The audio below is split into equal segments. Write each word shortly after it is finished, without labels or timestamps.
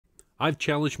I've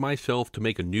challenged myself to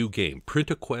make a new game,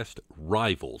 PrintAQuest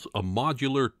Rivals, a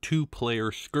modular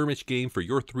 2-player skirmish game for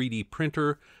your 3D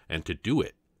printer, and to do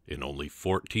it in only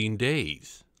 14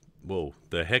 days. Whoa,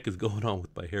 the heck is going on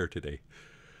with my hair today?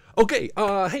 Okay,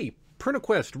 hey,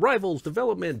 PrintAQuest Rivals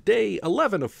development day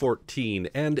 11 of 14,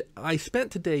 and I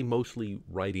spent today mostly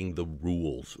writing the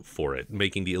rules for it,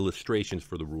 making the illustrations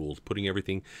for the rules, putting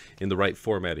everything in the right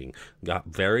formatting. Got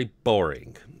very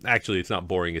boring. Actually, it's not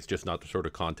boring, it's just not the sort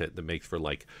of content that makes for,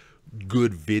 like,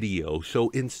 good video.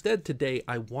 So instead today,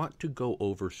 I want to go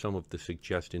over some of the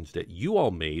suggestions that you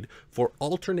all made for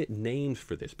alternate names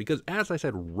for this, because as I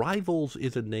said, Rivals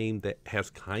is a name that has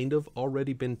kind of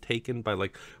already been taken by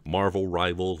like Marvel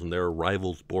Rivals, and there are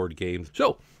Rivals board games.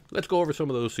 So let's go over some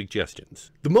of those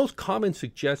suggestions. The most common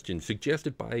suggestion,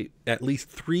 suggested by at least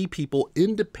 3 people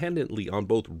independently on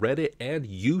both Reddit and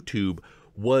YouTube,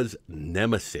 was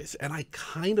Nemesis, and I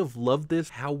kind of love this.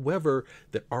 However,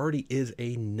 there already is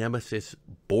a Nemesis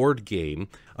board game.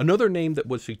 Another name that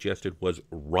was suggested was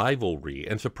Rivalry,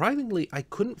 and surprisingly, I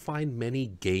couldn't find many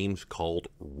games called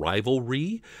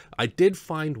Rivalry. I did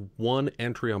find one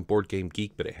entry on Board Game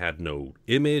Geek, but it had no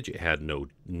image, it had no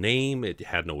name, it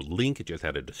had no link, it just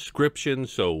had a description,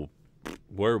 so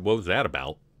what was that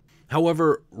about?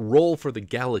 However, Roll for the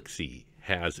Galaxy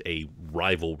has a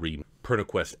Rivalry.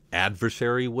 PrintAQuest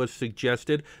Adversary was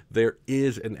suggested. There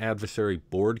is an adversary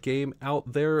board game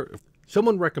out there.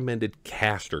 Someone recommended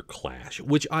Caster Clash,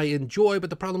 which I enjoy, but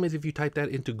the problem is if you type that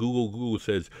into Google, Google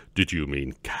says, "Did you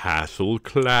mean Castle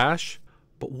Clash?"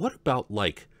 But what about,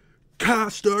 like,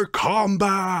 Caster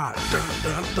Combat?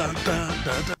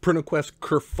 PrintAQuest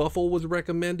Kerfuffle was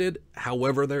recommended.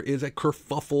 However, there is a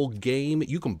Kerfuffle game.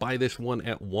 You can buy this one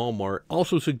at Walmart.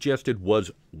 Also suggested was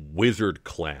Wizard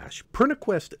Clash.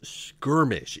 PrintAQuest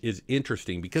Skirmish is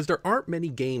interesting because there aren't many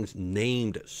games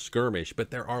named Skirmish,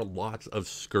 but there are lots of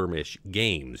skirmish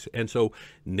games. And so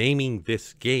naming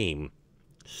this game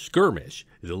Skirmish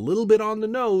is a little bit on the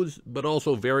nose, but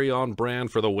also very on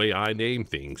brand for the way I name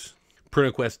things.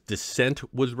 PrintAQuest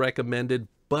Descent was recommended,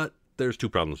 but there's 2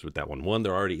 problems with that one. One,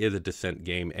 there already is a Descent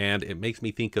game, and it makes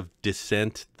me think of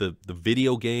Descent, the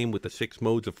video game with the 6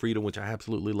 modes of freedom, which I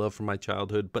absolutely love from my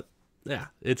childhood, but yeah,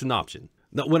 it's an option.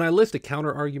 Now, when I list a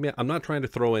counter argument, I'm not trying to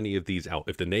throw any of these out.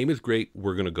 If the name is great,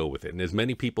 we're going to go with it. And as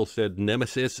many people said,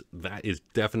 Nemesis, that is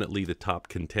definitely the top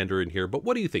contender in here. But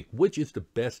what do you think? Which is the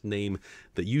best name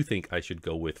that you think I should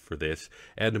go with for this?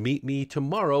 And meet me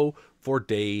tomorrow for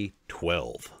day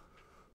 12.